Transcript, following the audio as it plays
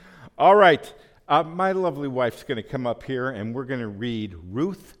All right. My lovely wife's going to come up here, and we're going to read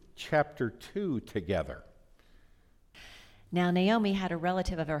Ruth chapter 2 together. Now Naomi had a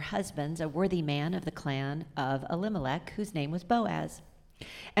relative of her husband's, a worthy man of the clan of Elimelech, whose name was Boaz.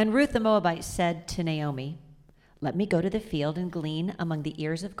 And Ruth the Moabite said to Naomi, "Let me go to the field and glean among the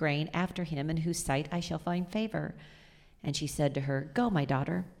ears of grain after him in whose sight I shall find favor." And she said to her, "Go, my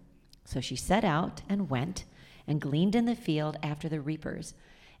daughter." So she set out and went and gleaned in the field after the reapers.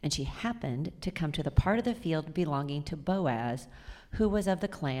 And she happened to come to the part of the field belonging to Boaz, who was of the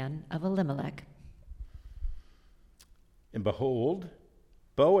clan of Elimelech. And behold,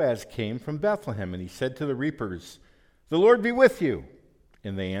 Boaz came from Bethlehem, and he said to the reapers, "The Lord be with you."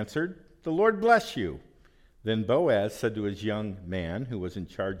 And they answered, "The Lord bless you." Then Boaz said to his young man, who was in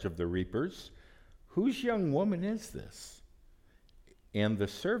charge of the reapers, "Whose young woman is this?" And the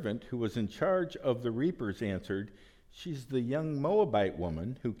servant who was in charge of the reapers answered, "She's the young Moabite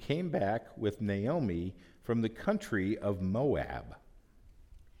woman who came back with Naomi from the country of Moab."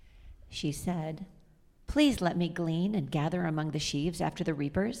 She said, "Please let me glean and gather among the sheaves after the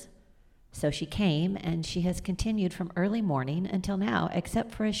reapers." So she came, and she has continued from early morning until now,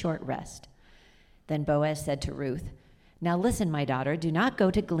 except for a short rest. Then Boaz said to Ruth, "Now listen, my daughter, do not go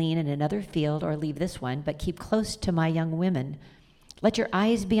to glean in another field or leave this one, but keep close to my young women. Let your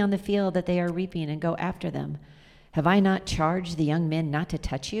eyes be on the field that they are reaping and go after them. Have I not charged the young men not to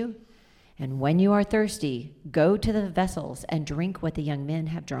touch you? And when you are thirsty, go to the vessels and drink what the young men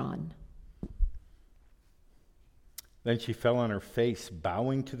have drawn." Then she fell on her face,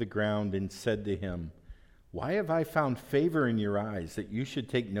 bowing to the ground, and said to him, "Why have I found favor in your eyes, that you should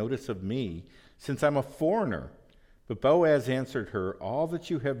take notice of me, since I'm a foreigner?" But Boaz answered her, "All that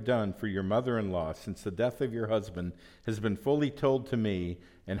you have done for your mother-in-law since the death of your husband has been fully told to me,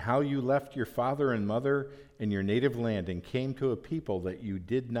 and how you left your father and mother and your native land and came to a people that you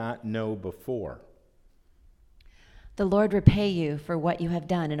did not know before." "The Lord repay you for what you have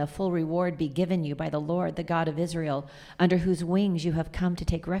done, and a full reward be given you by the Lord, the God of Israel, under whose wings you have come to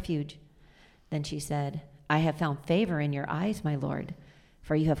take refuge." Then she said, "I have found favor in your eyes, my Lord,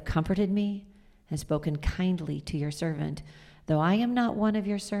 for you have comforted me and spoken kindly to your servant, though I am not one of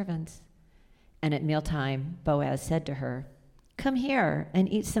your servants." And at mealtime Boaz said to her, "Come here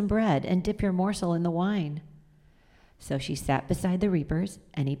and eat some bread and dip your morsel in the wine." So she sat beside the reapers,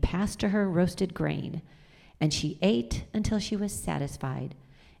 and he passed to her roasted grain. And she ate until she was satisfied,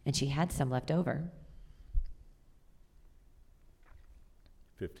 and she had some left over.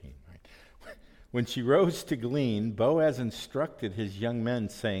 15, right. When she rose to glean, Boaz instructed his young men,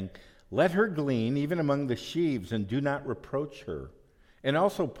 saying, "Let her glean even among the sheaves, and do not reproach her. And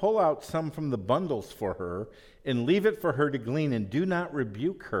also pull out some from the bundles for her, and leave it for her to glean, and do not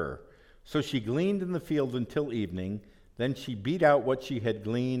rebuke her." So she gleaned in the field until evening. Then she beat out what she had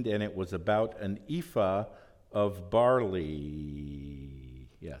gleaned, and it was about an ephah of barley.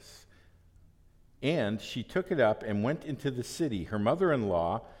 Yes. And she took it up and went into the city. Her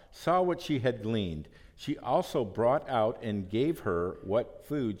mother-in-law saw what she had gleaned. She also brought out and gave her what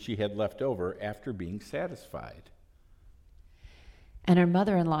food she had left over after being satisfied. And her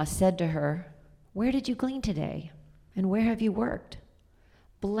mother-in-law said to her, "Where did you glean today? And where have you worked?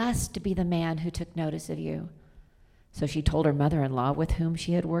 Blessed be the man who took notice of you." So she told her mother-in-law with whom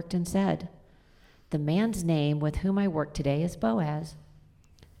she had worked and said, "The man's name with whom I work today is Boaz."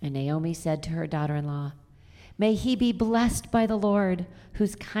 And Naomi said to her daughter-in-law, "May he be blessed by the Lord,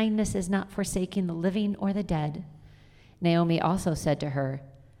 whose kindness is not forsaking the living or the dead." Naomi also said to her,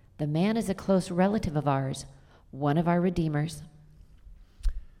 "The man is a close relative of ours, one of our redeemers."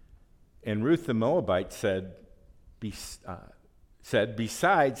 And Ruth the Moabite said,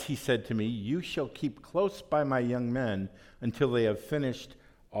 "Besides, he said to me, you shall keep close by my young men until they have finished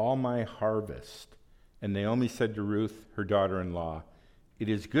all my harvest." And Naomi said to Ruth, her daughter-in-law, "It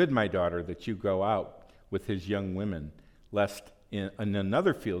is good, my daughter, that you go out with his young women, lest in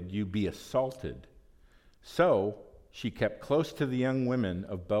another field you be assaulted." So she kept close to the young women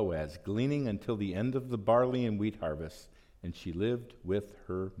of Boaz, gleaning until the end of the barley and wheat harvest, and she lived with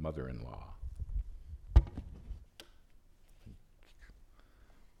her mother-in-law.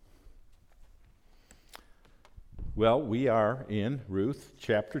 Well, we are in Ruth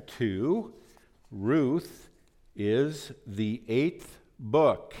chapter 2. Ruth is the 8th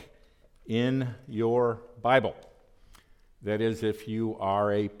book in your Bible. That is, if you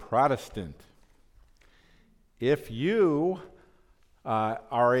are a Protestant. If you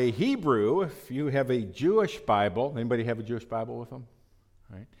are a Hebrew, if you have a Jewish Bible, anybody have a Jewish Bible with them?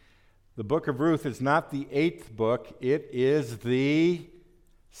 Right. The book of Ruth is not the 8th book, it is the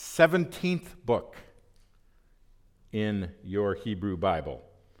 17th book in your Hebrew Bible.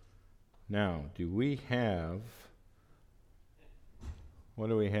 Now, do we have, what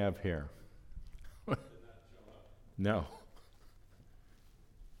do we have here? No.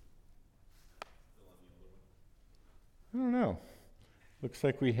 I don't know. Looks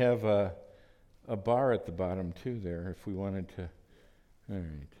like we have a bar at the bottom too there if we wanted to. All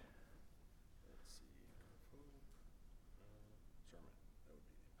right.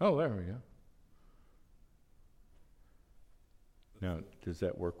 Oh, there we go. Now, does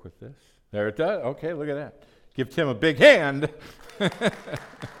that work with this? There it does. Okay, look at that. Give Tim a big hand.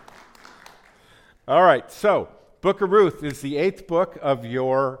 All right, so Book of Ruth is the 8th book of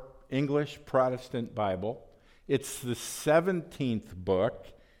your English Protestant Bible. It's the 17th book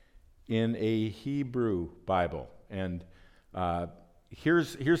in a Hebrew Bible. And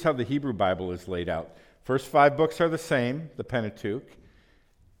here's how the Hebrew Bible is laid out. First 5 books are the same, the Pentateuch.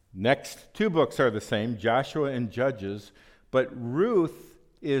 Next 2 books are the same, Joshua and Judges. But Ruth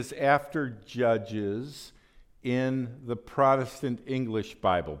is after Judges in the Protestant English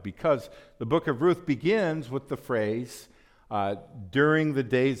Bible because the book of Ruth begins with the phrase, during the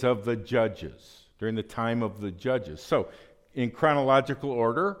days of the judges, during the time of the judges. So in chronological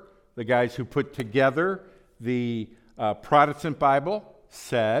order, the guys who put together the Protestant Bible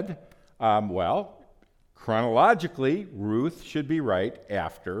said, chronologically, Ruth should be right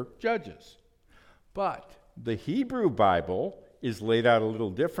after Judges. But the Hebrew Bible is laid out a little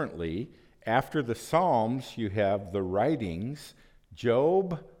differently. After the Psalms, you have the writings,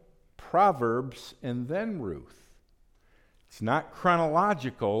 Job, Proverbs, and then Ruth. It's not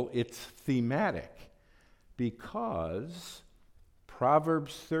chronological, it's thematic, because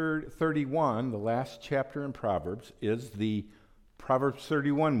Proverbs 31, the last chapter in Proverbs, is the Proverbs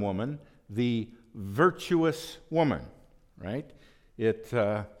 31 woman, the virtuous woman, right? It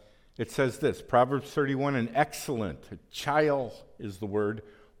says this, Proverbs 31, an excellent, a child is the word,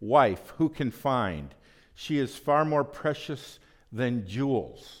 wife, who can find? She is far more precious than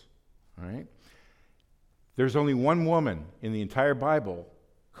jewels, right? There's only one woman in the entire Bible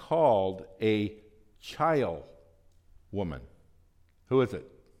called a child woman. Who is it?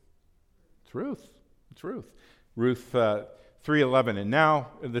 It's Ruth. It's Ruth. Ruth 3:11. And now,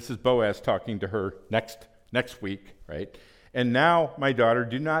 this is Boaz talking to her next week, right? And now, my daughter,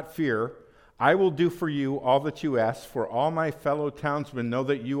 do not fear. I will do for you all that you ask, for all my fellow townsmen know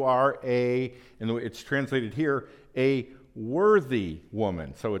that you are and it's translated here, a worthy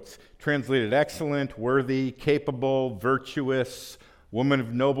woman. So it's translated excellent, worthy, capable, virtuous, woman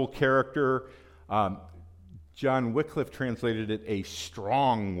of noble character. John Wycliffe translated it a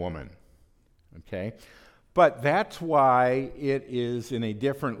strong woman. Okay? But that's why it is in a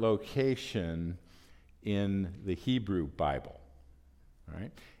different location in the Hebrew Bible. All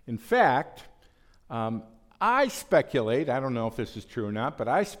right? In fact, I speculate, I don't know if this is true or not, but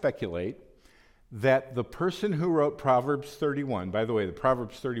I speculate that the person who wrote Proverbs 31, by the way, the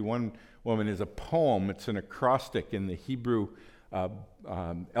Proverbs 31 woman is a poem, it's an acrostic in the Hebrew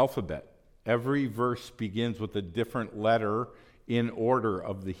alphabet. Every verse begins with a different letter in order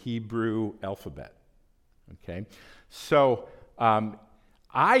of the Hebrew alphabet. Okay? So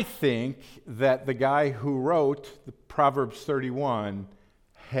I think that the guy who wrote the Proverbs 31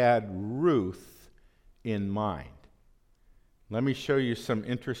 had Ruth in mind. Let me show you some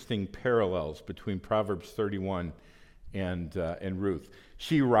interesting parallels between Proverbs 31 and Ruth.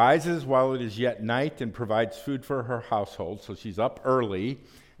 She rises while it is yet night and provides food for her household, so she's up early.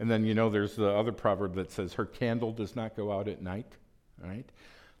 And then, there's the other proverb that says her candle does not go out at night, right?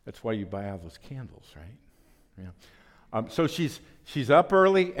 That's why you buy all those candles, right? Yeah. So she's up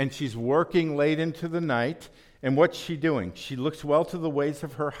early and she's working late into the night. And what's she doing? She looks well to the ways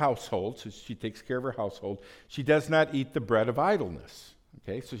of her household, so she takes care of her household. She does not eat the bread of idleness.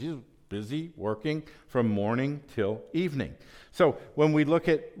 Okay, so she's busy working from morning till evening. So when we look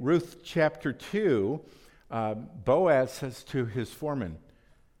at Ruth chapter 2, Boaz says to his foreman,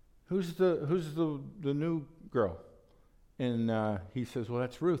 Who's the new girl? And he says, well,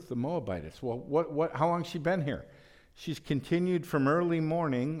 that's Ruth, the Moabitess. Well, how long has she been here? She's continued from early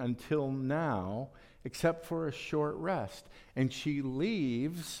morning until now, except for a short rest. And she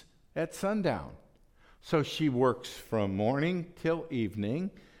leaves at sundown. So she works from morning till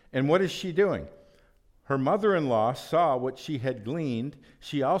evening. And what is she doing? Her mother-in-law saw what she had gleaned.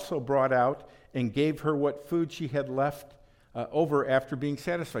 She also brought out and gave her what food she had left over after being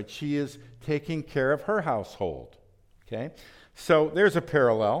satisfied. She is taking care of her household. Okay? So there's a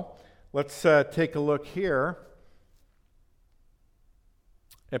parallel. Let's take a look here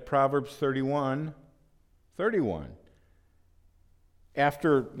at Proverbs 31:31.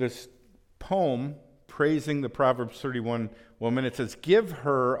 After this poem praising the Proverbs 31 woman. It says, give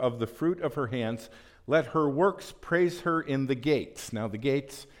her of the fruit of her hands. Let her works praise her in the gates. Now, the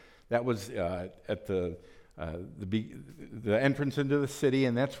gates, that was at the entrance into the city,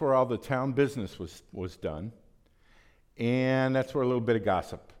 and that's where all the town business was done. And that's where a little bit of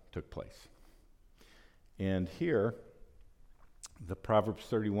gossip took place. And here, the Proverbs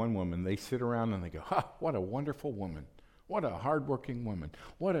 31 woman, they sit around and they go, what a wonderful woman. What a hardworking woman.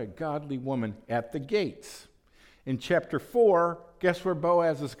 What a godly woman at the gates. In chapter 4, guess where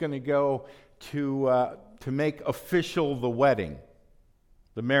Boaz is going to go to make official the wedding,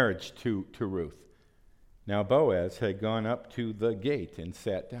 the marriage to Ruth. Now Boaz had gone up to the gate and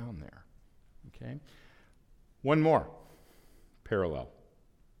sat down there. Okay? One more parallel.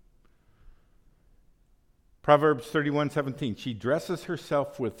 Proverbs 31:17. She dresses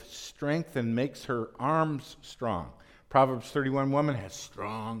herself with strength and makes her arms strong. Proverbs 31 woman has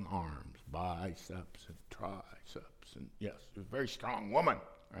strong arms, biceps and triceps, and yes, a very strong woman.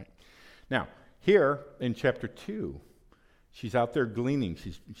 Right? Now, here in chapter 2, she's out there gleaning.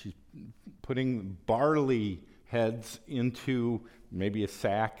 She's putting barley heads into maybe a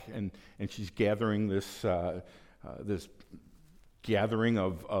sack, and she's gathering this gathering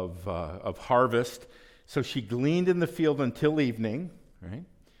of harvest. So she gleaned in the field until evening, right?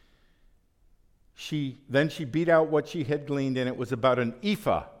 Then she beat out what she had gleaned, and it was about an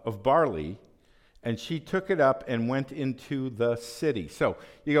ephah of barley, and she took it up and went into the city. So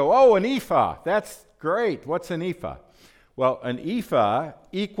you go, oh, an ephah, that's great. What's an ephah? Well, an ephah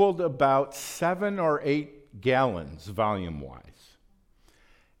equaled about 7 or 8 gallons volume-wise.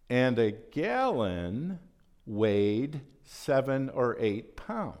 And a gallon weighed 7 or 8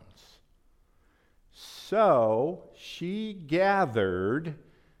 pounds. So she gathered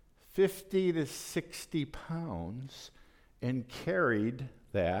 50 to 60 pounds and carried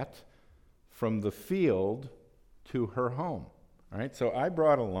that from the field to her home. All right, so I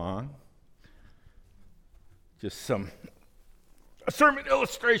brought along just a sermon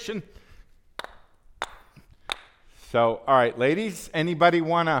illustration. So, all right, ladies, anybody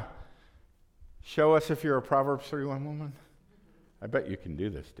want to show us if you're a Proverbs 31 woman? I bet you can do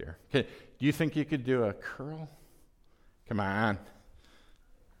this, dear. Do you think you could do a curl? Come on.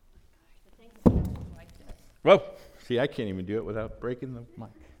 Whoa, see, I can't even do it without breaking the mic.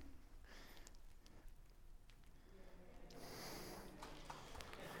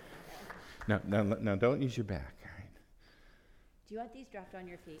 No, don't use your back. All right. Do you want these dropped on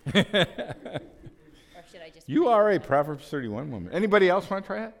your feet? Or should I just... You are a Proverbs 31 woman. Anybody else want to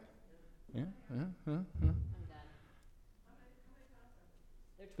try it? Yeah. I'm done.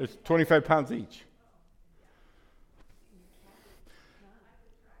 There's 25 pounds each.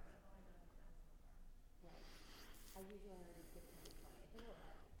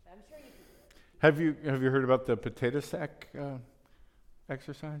 Have you heard about the potato sack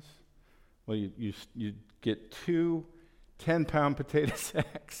exercise? Well, you get 2 10-pound potato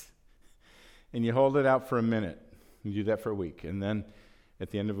sacks, and you hold it out for a minute. You do that for a week, and then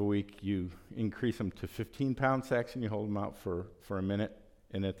at the end of a week, you increase them to 15-pound sacks, and you hold them out for a minute.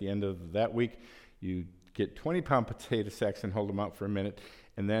 And at the end of that week, you get 20-pound potato sacks and hold them out for a minute.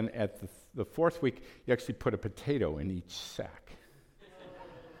 And then at the 4th week, you actually put a potato in each sack.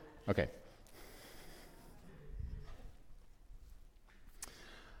 Okay.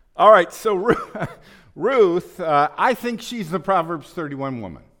 All right, so Ruth, I think she's the Proverbs 31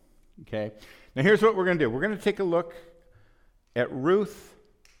 woman. Okay? Now here's what we're going to do. We're going to take a look at Ruth,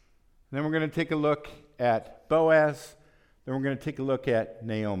 then we're going to take a look at Boaz, then we're going to take a look at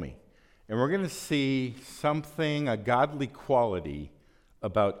Naomi. And we're going to see something, a godly quality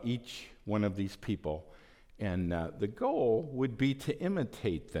about each one of these people. And the goal would be to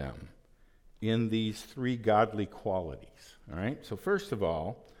imitate them in these 3 godly qualities. All right? So first of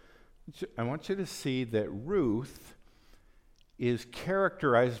all, I want you to see that Ruth is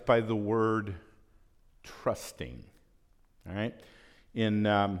characterized by the word trusting. All right? In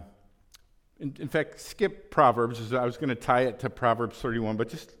fact, skip Proverbs. I was going to tie it to Proverbs 31, but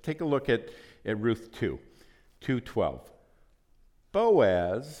just take a look at Ruth 2:12.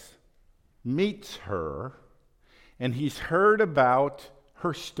 Boaz meets her, and he's heard about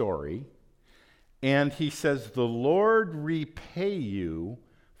her story, and he says, "The Lord repay you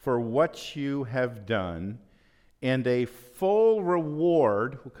for what you have done, and a full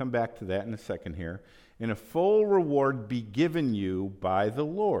reward," we'll come back to that in a second here, "and a full reward be given you by the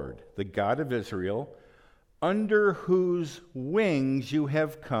Lord, the God of Israel, under whose wings you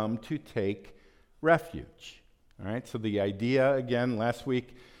have come to take refuge." All right, so the idea, again, last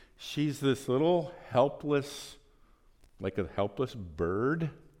week, she's this little helpless, like a helpless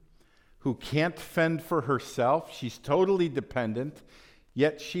bird who can't fend for herself. She's totally dependent,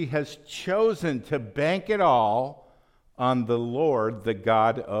 yet she has chosen to bank it all on the Lord, the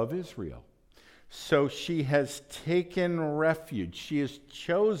God of Israel. So she has taken refuge. She has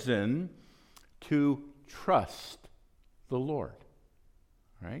chosen to trust the Lord.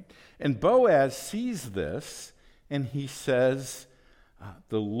 Right? And Boaz sees this, and he says,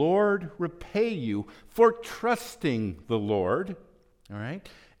 the Lord repay you for trusting the Lord. All right?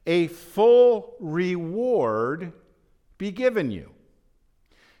 A full reward be given you.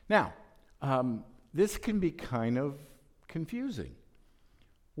 Now, this can be kind of confusing.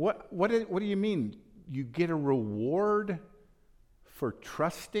 What do you mean? You get a reward for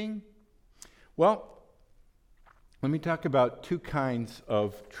trusting? Well, let me talk about two kinds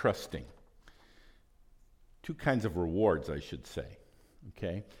of trusting. Two kinds of rewards, I should say.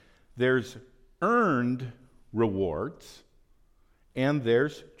 Okay? There's earned rewards, and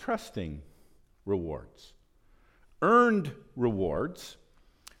there's trusting rewards. Earned rewards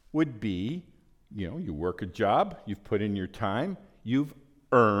would be, you work a job, you've put in your time, you've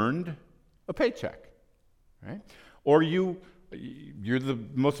earned a paycheck, right? Or you're the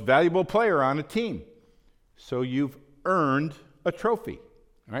most valuable player on a team, so you've earned a trophy,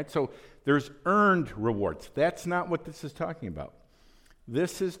 all right? So there's earned rewards. That's not what this is talking about.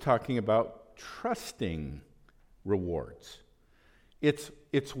 This is talking about trusting rewards. It's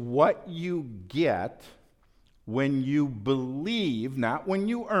what you get when you believe, not when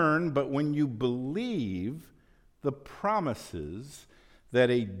you earn, but when you believe the promises that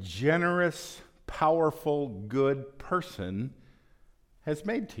a generous, powerful, good person has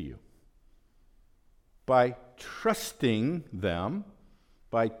made to you. By trusting them,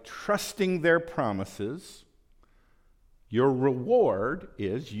 by trusting their promises, your reward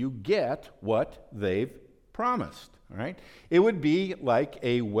is you get what they've promised. All right? It would be like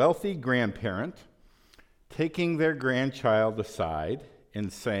a wealthy grandparent taking their grandchild aside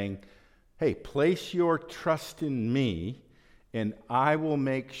and saying, hey, place your trust in me, and I will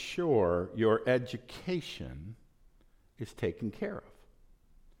make sure your education is taken care of.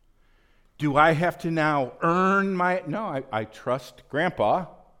 Do I have to now earn my... No, I trust Grandpa,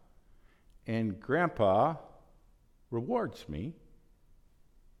 and Grandpa rewards me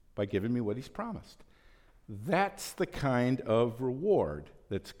by giving me what he's promised. That's the kind of reward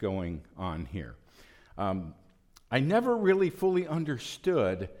that's going on here. I never really fully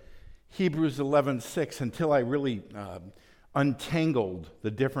understood Hebrews 11:6 until I really untangled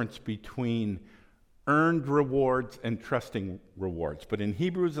the difference between earned rewards and trusting rewards. But in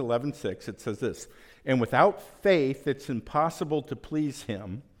Hebrews 11:6 it says this, and without faith it's impossible to please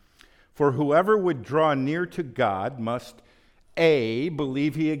him, for whoever would draw near to God must A,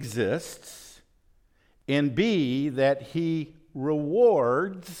 believe he exists, and B, that he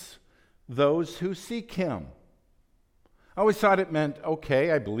rewards those who seek him. I always thought it meant,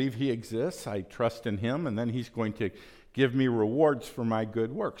 okay, I believe he exists, I trust in him, and then he's going to give me rewards for my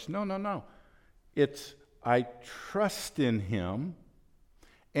good works. No. It's I trust in him,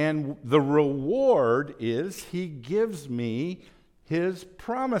 and the reward is he gives me his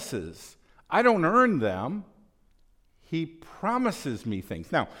promises. I don't earn them. He promises me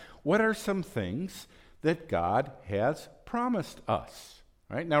things. Now, what are some things that God has promised us?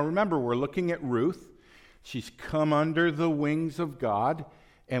 Right? Now remember, we're looking at Ruth. She's come under the wings of God,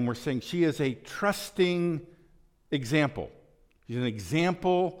 and we're saying she is a trusting example. She's an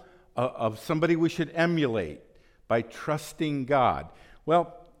example of somebody we should emulate by trusting God.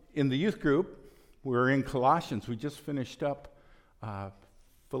 Well, in the youth group, we're in Colossians. We just finished up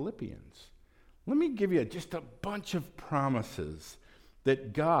Philippians. Let me give you just a bunch of promises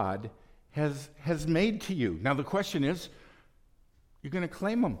that God has made to you. Now the question is, you're going to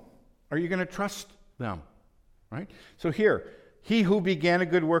claim them. Are you going to trust them? Right? So here, he who began a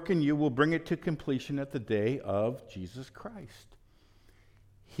good work in you will bring it to completion at the day of Jesus Christ.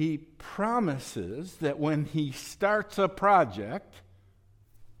 He promises that when he starts a project,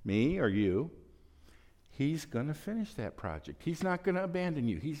 me or you, he's going to finish that project. He's not going to abandon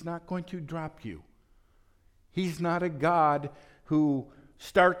you. He's not going to drop you. He's not a God who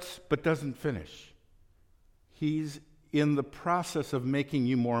starts but doesn't finish. He's in the process of making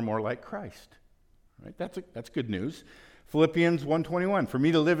you more and more like Christ. Right? That's good news. Philippians 1:21, for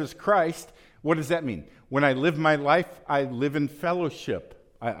me to live is Christ. What does that mean? When I live my life, I live in fellowship.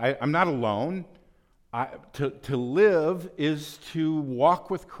 I'm not alone. To live is to walk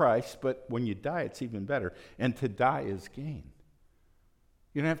with Christ, but when you die, it's even better. And to die is gain.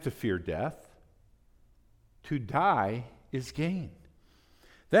 You don't have to fear death. To die is gain.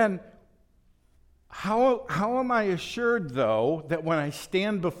 Then, How am I assured, though, that when I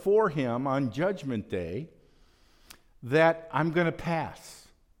stand before him on Judgment Day, that I'm going to pass?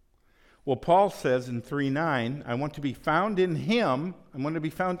 Well, Paul says in 3:9, I want to be found in him, I want to be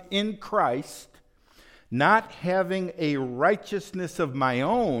found in Christ, not having a righteousness of my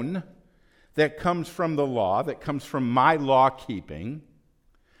own that comes from the law, that comes from my law keeping,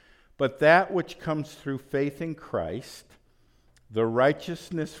 but that which comes through faith in Christ, the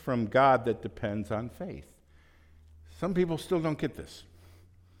righteousness from God that depends on faith. Some people still don't get this.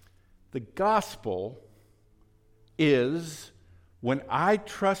 The gospel is when I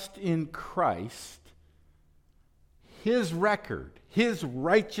trust in Christ, his record, his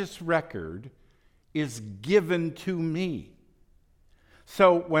righteous record, is given to me.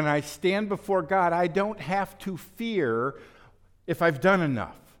 So when I stand before God, I don't have to fear if I've done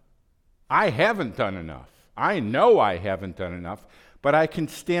enough. I haven't done enough. I know I haven't done enough, but I can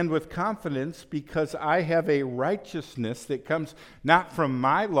stand with confidence because I have a righteousness that comes not from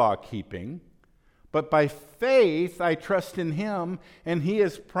my law keeping, but by faith I trust in him, and he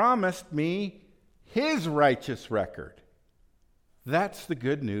has promised me his righteous record. That's the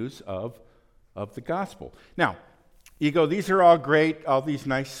good news of the gospel. Now, you go, these are all great, all these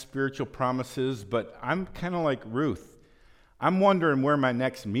nice spiritual promises, but I'm kind of like Ruth. I'm wondering where my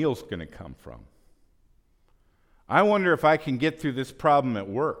next meal's going to come from. I wonder if I can get through this problem at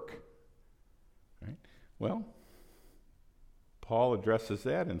work. Right? Well, Paul addresses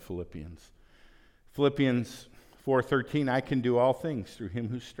that in Philippians. Philippians 4:13, I can do all things through him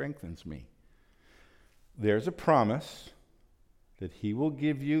who strengthens me. There's a promise that he will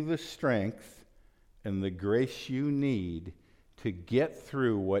give you the strength and the grace you need to get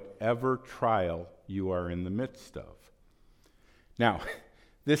through whatever trial you are in the midst of. Now,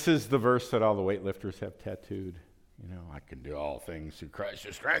 this is the verse that all the weightlifters have tattooed. You know, I can do all things through Christ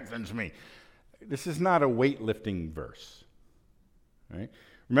who strengthens me. This is not a weightlifting verse. Right?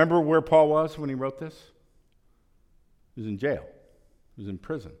 Remember where Paul was when he wrote this? He was in jail. He was in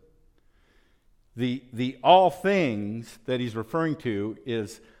prison. The all things that he's referring to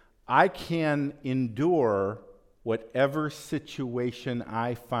is I can endure whatever situation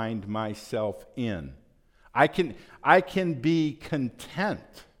I find myself in. I can be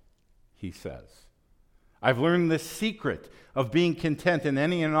content, he says. I've learned the secret of being content in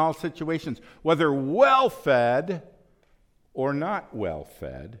any and all situations, whether well-fed or not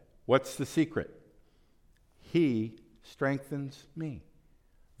well-fed. What's the secret? He strengthens me.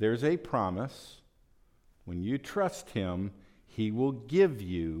 There's a promise. When you trust him, he will give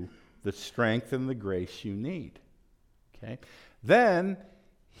you the strength and the grace you need. Okay? Then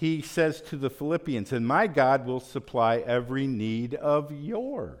he says to the Philippians, and my God will supply every need of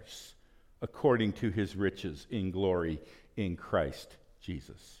yours according to his riches in glory in Christ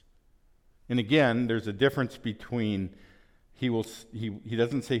Jesus. And again, there's a difference between he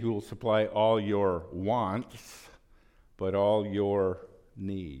doesn't say he will supply all your wants, but all your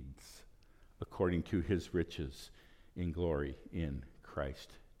needs according to his riches in glory in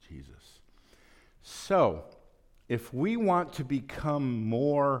Christ Jesus. So, if we want to become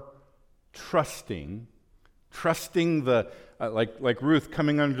more trusting the like Ruth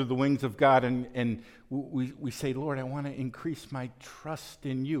coming under the wings of God, and we say, Lord, I want to increase my trust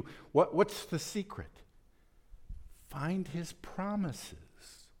in you. What's the secret? Find his promises.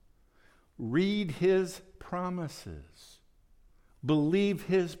 Read his promises. Believe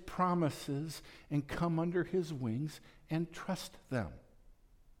his promises and come under his wings and trust them.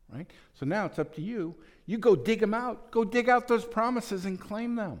 Right? So now it's up to you. You go dig them out. Go dig out those promises and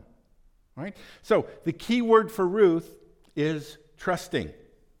claim them. Right? So the key word for Ruth is trusting.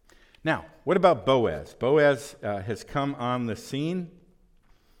 Now, what about Boaz? Boaz has come on the scene,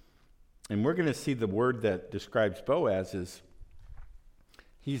 and we're going to see the word that describes Boaz is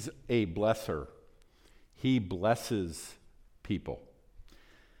he's a blesser. He blesses people.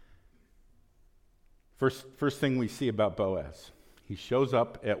 First thing we see about Boaz, he shows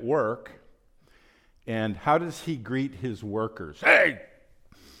up at work, and how does he greet his workers? Hey,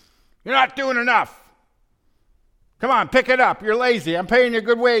 you're not doing enough. Come on, pick it up. You're lazy. I'm paying you a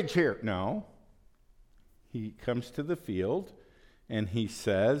good wage here. No. He comes to the field, and he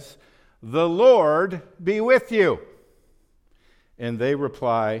says, the Lord be with you. And they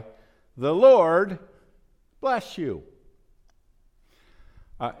reply, the Lord bless you.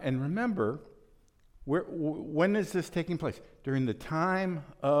 And remember, when is this taking place? During the time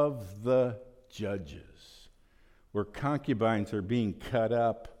of the judges, where concubines are being cut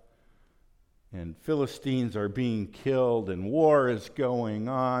up, and Philistines are being killed, and war is going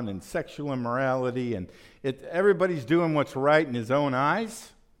on, and sexual immorality, and everybody's doing what's right in his own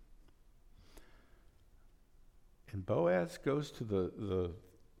eyes. And Boaz goes to the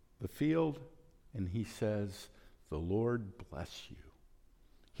field, and he says, "The Lord bless you."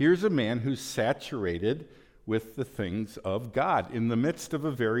 Here's a man who's saturated with the things of God in the midst of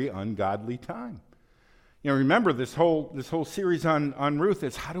a very ungodly time. Remember this whole series on Ruth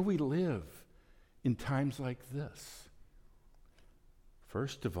is how do we live in times like this?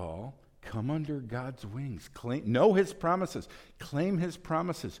 First of all, come under God's wings. Know his promises. Claim his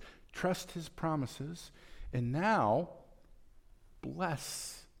promises. Trust his promises. And now,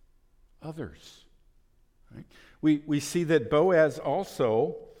 bless others. Right? We see that Boaz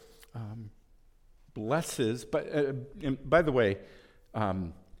also blesses, but and by the way,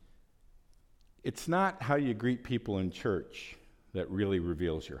 it's not how you greet people in church that really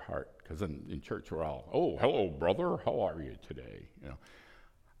reveals your heart. Because in church we're all, "Oh, hello, brother. How are you today?"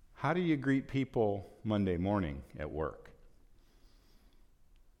 How do you greet people Monday morning at work?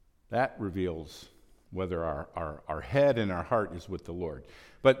 That reveals whether our head and our heart is with the Lord.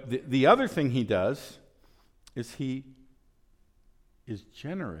 But the other thing he does is he is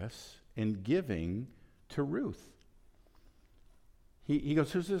generous in giving to Ruth. He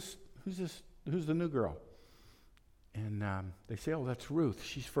goes, Who's the new girl? And they say, "Oh, that's Ruth.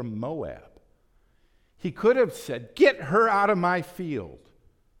 She's from Moab." He could have said, "Get her out of my field.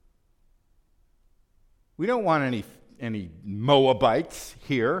 We don't want any Moabites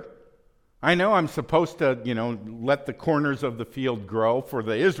here. I know I'm supposed to, let the corners of the field grow for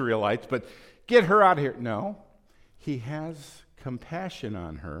the Israelites, but get her out of here." No, he has compassion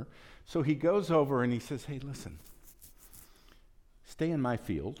on her. So he goes over and he says, "Hey, listen, stay in my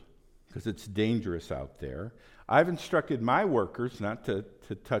field because it's dangerous out there. I've instructed my workers not to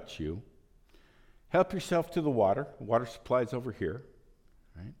touch you. Help yourself to the water. The water supply's over here."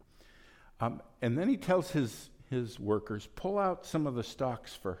 Right? And then he tells his workers, "Pull out some of the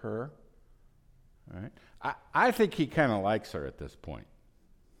stalks for her." All right? I think he kind of likes her at this point.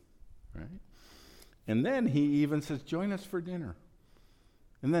 Right? And then he even says, "Join us for dinner.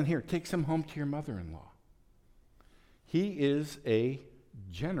 And then here, take some home to your mother-in-law." He is a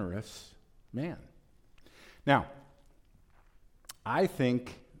generous man. Now, I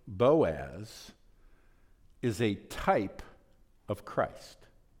think Boaz is a type of Christ.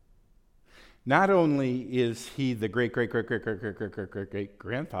 Not only is he the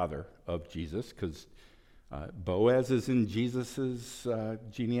great-great-great-great-great-great-great-grandfather of Jesus, because Boaz is in Jesus'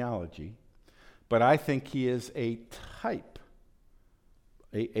 genealogy, but I think he is a type,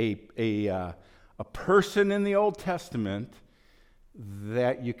 a person in the Old Testament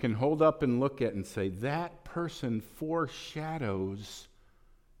that you can hold up and look at and say, that person foreshadows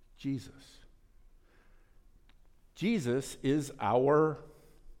Jesus. Jesus is our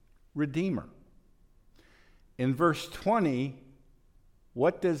Redeemer. In verse 20,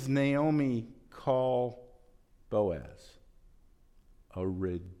 what does Naomi call Boaz? A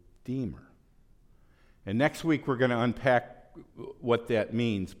redeemer. And next week we're going to unpack what that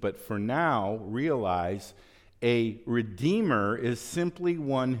means, but for now, realize a redeemer is simply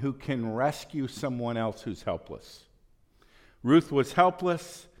one who can rescue someone else who's helpless. Ruth was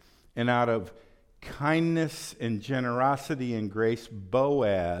helpless, and out of kindness and generosity and grace,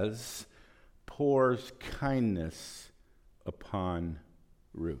 Boaz pours kindness upon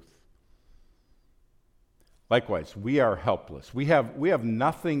Ruth. Likewise, we are helpless. We have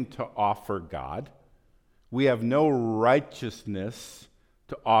nothing to offer God. We have no righteousness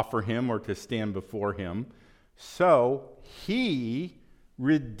to offer him or to stand before him. So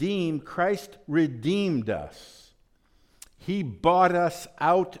Christ redeemed us. He bought us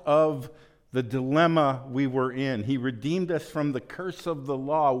out of the dilemma we were in. He redeemed us from the curse of the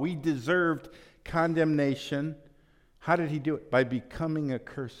law. We deserved condemnation. How did he do it? By becoming a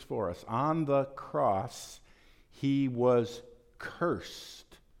curse for us. On the cross, he was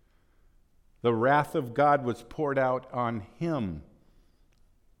cursed. The wrath of God was poured out on him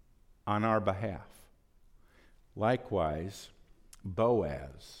on our behalf. Likewise,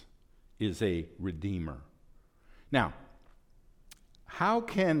 Boaz is a redeemer. Now, how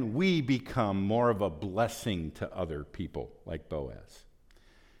can we become more of a blessing to other people like Boaz?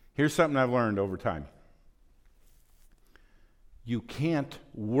 Here's something I've learned over time. You can't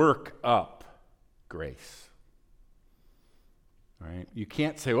work up grace. All right? You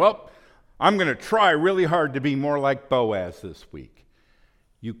can't say, well, I'm going to try really hard to be more like Boaz this week.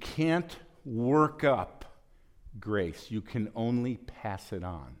 You can't work up grace. You can only pass it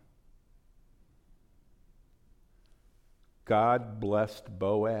on. God blessed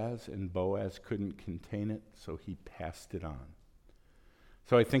Boaz, and Boaz couldn't contain it, so he passed it on.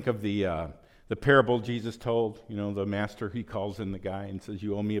 So I think of the parable Jesus told. The master, he calls in the guy and says,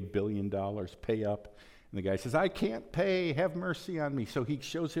 "You owe me $1 billion, pay up." And the guy says, I can't pay. Have mercy on me. So he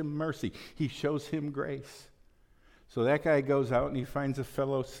shows him mercy. He shows him grace. So that guy goes out and he finds a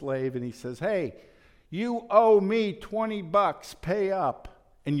fellow slave and he says, hey, you owe me $20. Pay up.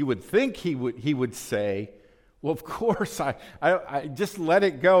 And you would think he would say, well, of course, I just let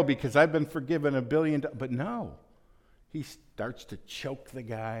it go because I've been forgiven $1 billion. But no, he starts to choke the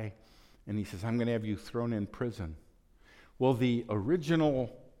guy and he says, I'm going to have you thrown in prison. Well, the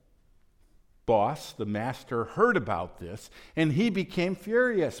original boss, the master, heard about this and he became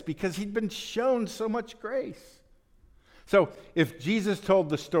furious because he'd been shown so much grace. So if Jesus told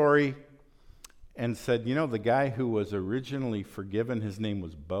the story and said, you know, the guy who was originally forgiven, his name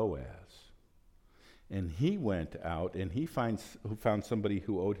was Boaz. And he went out and he found somebody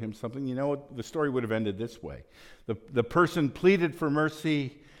who owed him something. You know what? The story would have ended this way. The person pleaded for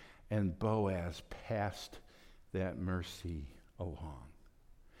mercy and Boaz passed that mercy along.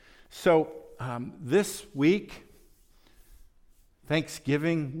 So this week,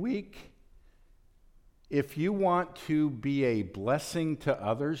 Thanksgiving week, if you want to be a blessing to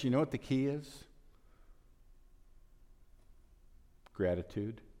others, you know what the key is?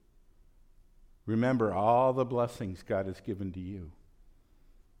 Gratitude. Remember all the blessings God has given to you.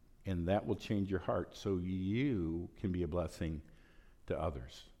 And that will change your heart so you can be a blessing to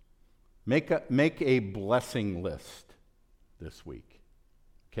others. Make a blessing list this week.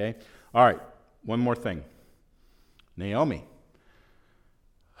 Okay? All right, one more thing. Naomi.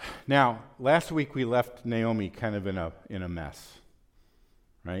 Now, last week we left Naomi kind of in a mess.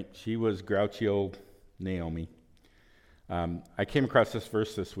 Right? She was grouchy old Naomi. I came across this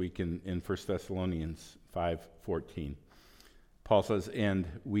verse this week in 1 Thessalonians 5:14. Paul says, and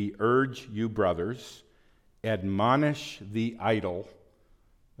we urge you, brothers, admonish the idle.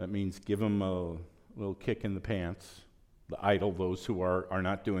 That means give them a little kick in the pants. The idle, those who are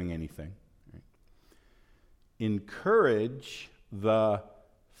not doing anything. Right? Encourage the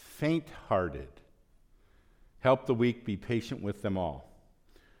faint-hearted. Help the weak, be patient with them all.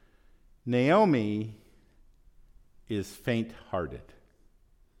 Naomi is faint-hearted.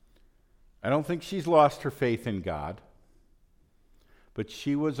 I don't think she's lost her faith in God, but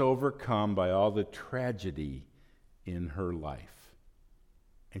she was overcome by all the tragedy in her life.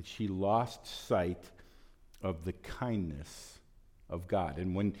 And she lost sight of the kindness of God.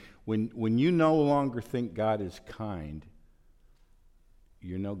 And when you no longer think God is kind,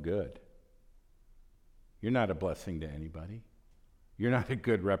 you're no good. You're not a blessing to anybody. You're not a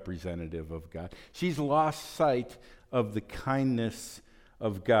good representative of God. She's lost sight of the kindness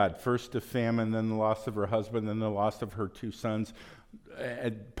of God. First the famine, then the loss of her husband, then the loss of her 2 sons,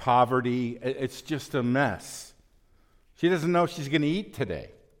 poverty. It's just a mess. She doesn't know if she's going to eat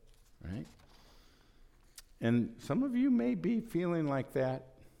today, right? And some of you may be feeling like that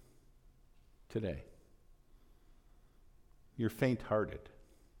today. You're faint-hearted.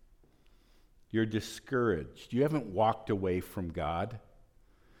 You're discouraged. You haven't walked away from God,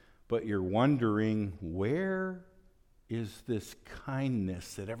 but you're wondering, where is this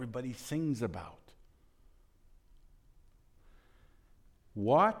kindness that everybody sings about?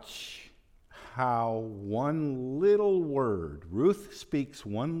 Watch how one little word, Ruth speaks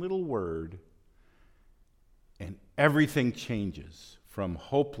one little word, and everything changes from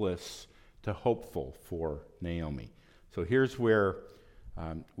hopeless to hopeful for Naomi. So here's where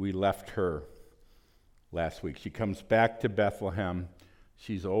we left her last week. She comes back to Bethlehem.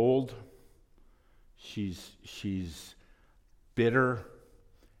 She's old. She's bitter.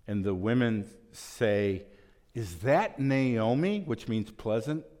 And the women say, is that Naomi? Which means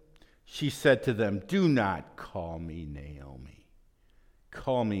pleasant. She said to them, do not call me Naomi.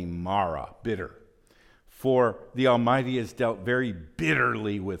 Call me Mara, bitter. For the Almighty has dealt very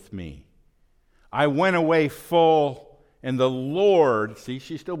bitterly with me. I went away full, and the Lord, see,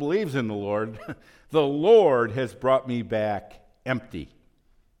 she still believes in the Lord, the Lord has brought me back empty.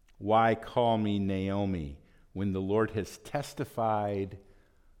 Why call me Naomi when the Lord has testified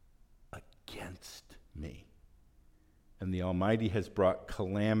against me? And the Almighty has brought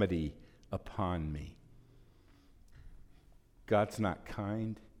calamity upon me. God's not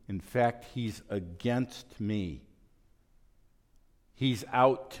kind. In fact, He's against me. He's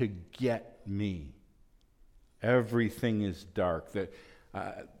out to get me. Everything is dark.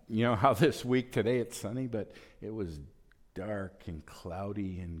 You know how this week, today it's sunny, but it was dark and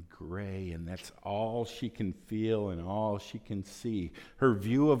cloudy and gray, and that's all she can feel and all she can see. Her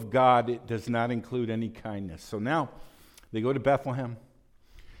view of God, it does not include any kindness. So now they go to Bethlehem,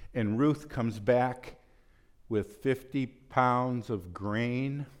 and Ruth comes back with 50 pounds of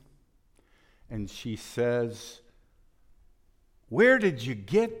grain, and she says, where did you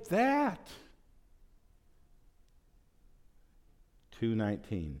get that?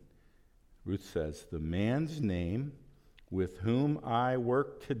 2:19, Ruth says, the man's name with whom I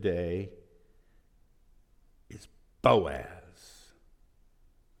work today is Boaz.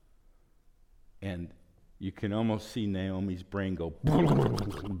 And you can almost see Naomi's brain go,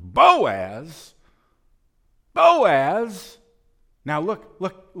 Boaz? Boaz? Now look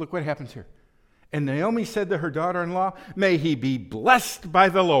what happens here. And Naomi said to her daughter-in-law, may he be blessed by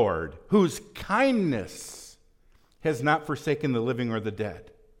the Lord, whose kindness has not forsaken the living or the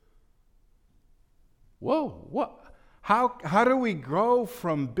dead. Whoa, what? How do we grow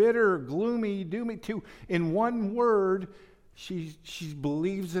from bitter, gloomy, doomy to, in one word, she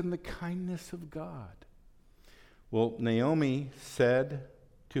believes in the kindness of God? Well, Naomi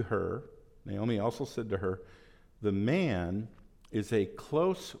also said to her, the man is a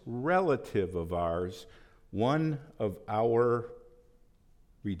close relative of ours, one of our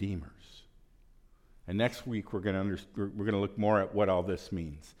redeemers. And next week we're going to look more at what all this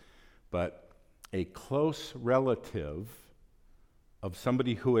means. But a close relative of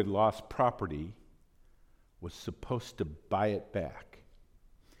somebody who had lost property was supposed to buy it back.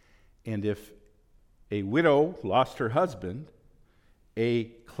 And if a widow lost her husband, a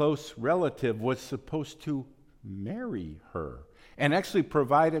close relative was supposed to marry her and actually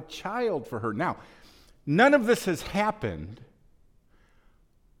provide a child for her. Now, none of this has happened,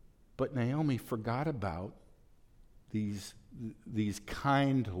 but Naomi forgot about these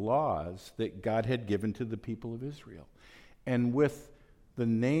kind laws that God had given to the people of Israel. And with the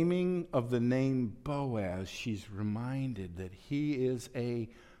naming of the name Boaz, she's reminded that he is a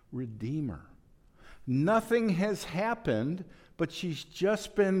redeemer. Nothing has happened, but she's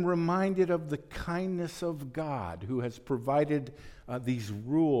just been reminded of the kindness of God, who has provided these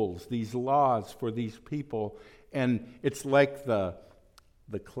rules, these laws for these people. And it's like the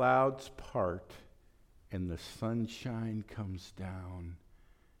clouds part and the sunshine comes down,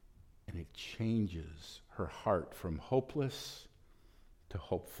 and it changes her heart from hopeless to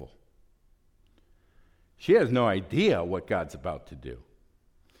hopeful. She has no idea what God's about to do.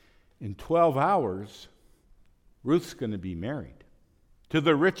 In 12 hours, Ruth's going to be married to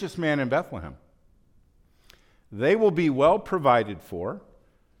the richest man in Bethlehem. They will be well provided for.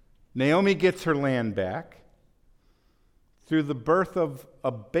 Naomi gets her land back. Through the birth of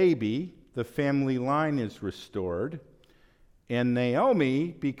a baby, the family line is restored. And Naomi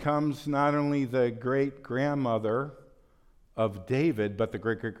becomes not only the great-grandmother of David, but the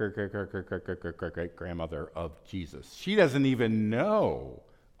great-great-great-great-great-great-great-grandmother of Jesus. She doesn't even know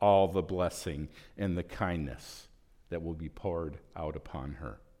all the blessing and the kindness that will be poured out upon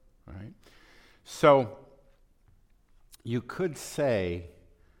her. All right? So you could say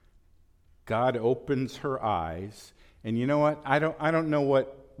God opens her eyes, and you know what? I don't know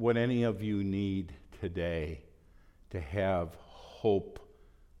what any of you need today to have hope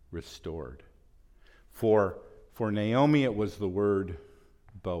restored. For Naomi, it was the word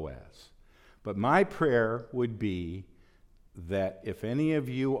Boaz. But my prayer would be that if any of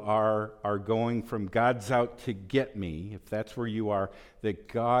you are going from God's out to get me, if that's where you are, that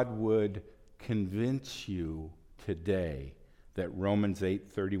God would convince you today that Romans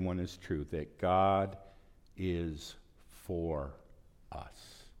 8:31 is true, that God is for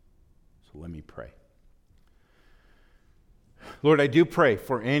us. So let me pray. Lord, I do pray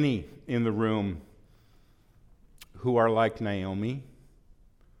for any in the room who are like Naomi.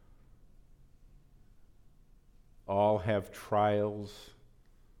 All have trials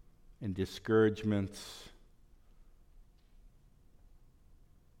and discouragements.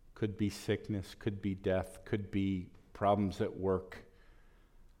 Could be sickness, could be death, could be problems at work,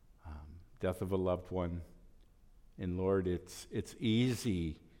 death of a loved one. And Lord, it's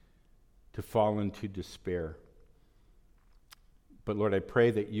easy to fall into despair. But Lord, I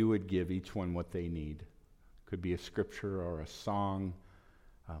pray that you would give each one what they need. Could be a scripture or a song,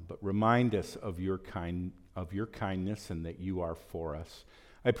 but remind us of your kindness and that you are for us.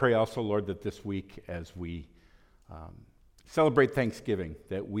 I pray also, Lord, that this week as we celebrate Thanksgiving,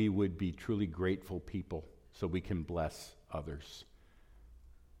 that we would be truly grateful people so we can bless others.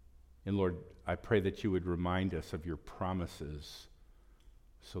 And Lord, I pray that you would remind us of your promises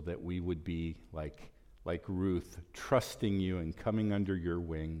so that we would be like Ruth, trusting you and coming under your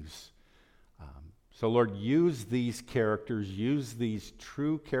wings. So Lord, use these characters, use these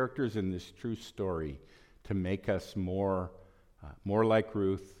true characters in this true story to make us more like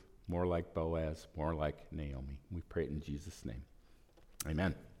Ruth, more like Boaz, more like Naomi. We pray it in Jesus' name.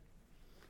 Amen.